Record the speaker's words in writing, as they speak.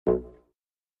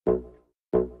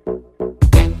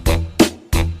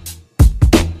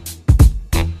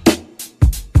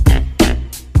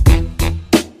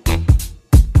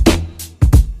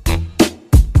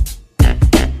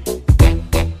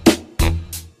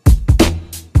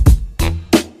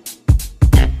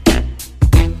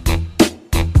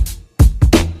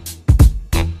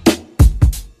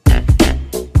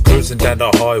Cruising down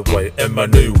the highway in my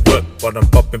new whip, while I'm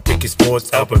popping Biggie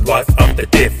Smalls' album Life After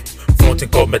Death. Flaunting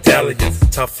gold medallions,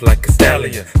 tough like a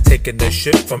stallion, taking no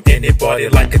shit from anybody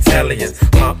like Italians.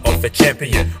 Heart of a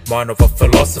champion, mind of a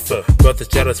philosopher. Brothers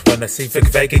jealous when I see Vic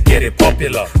Vega getting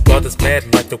popular. Brothers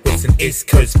mad like the West and East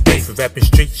Coast beef, rapping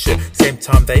street shit. Same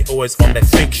time they always on that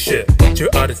freak shit. Two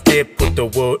artists dead, put the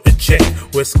world in check.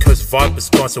 West Coast vibe is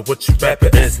gone, so which rapper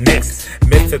is next?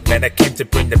 Method man, I came to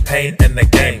bring the pain in the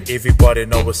game. Everybody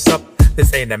know what's up,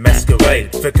 this ain't a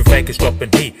masquerade. Vic Vega's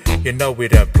dropping heat, you know we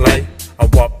don't play. I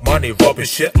want money, robbing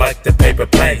shit like the paper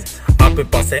planes. I've been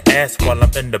busting ass while I'm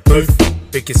in the booth.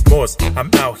 Biggie Smalls, I'm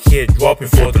out here dropping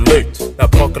for the loot.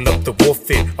 Apocalypse the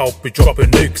warfare, I'll be dropping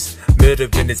nukes.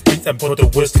 Murdering his beats and put the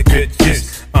words to good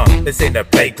use. This ain't a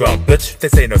playground, bitch,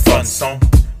 this ain't a fun song.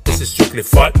 This is strictly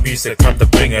fight music, time to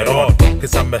bring it on.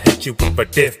 Cause I'ma hit you with a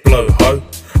death blow, ho.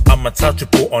 I'm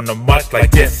untouchable on the mic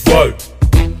like Death Row.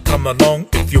 Come along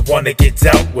if you wanna get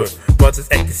out with. Brothers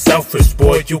acting selfish,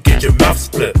 boy, you get your mouth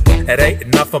split. It ain't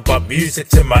enough about music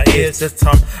to my ears. This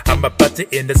time I'm about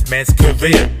to end this man's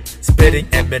career. Spitting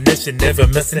ammunition, never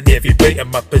missing every beat in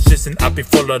my position. I've been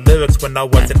full of lyrics when I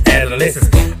was an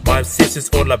adolescent. My obsession's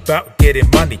all about getting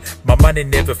money. My money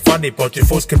never funny, but you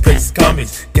fools can play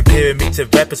scummies. Comparing me to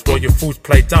rappers while you fools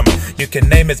play dumb. You can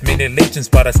name as many legends,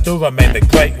 but I still remain the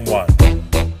great one.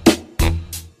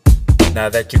 Now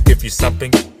that you give you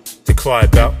something to cry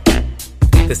about,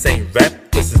 this ain't rap,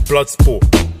 this is blood sport,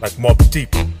 like Mob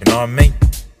Deep, you know what I mean?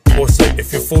 Also,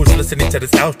 if you fools listening to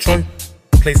this outro,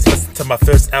 please listen to my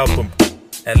first album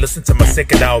and listen to my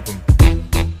second album.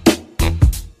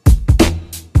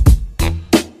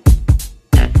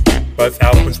 Both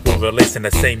albums were released in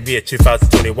the same year,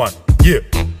 2021. Yeah,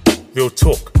 real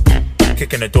talk.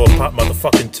 Kicking the door apart,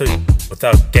 motherfucking too.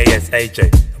 Without gay ass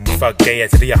AJ and without gay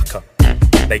ass Riaka.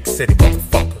 Lake City,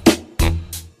 motherfucker.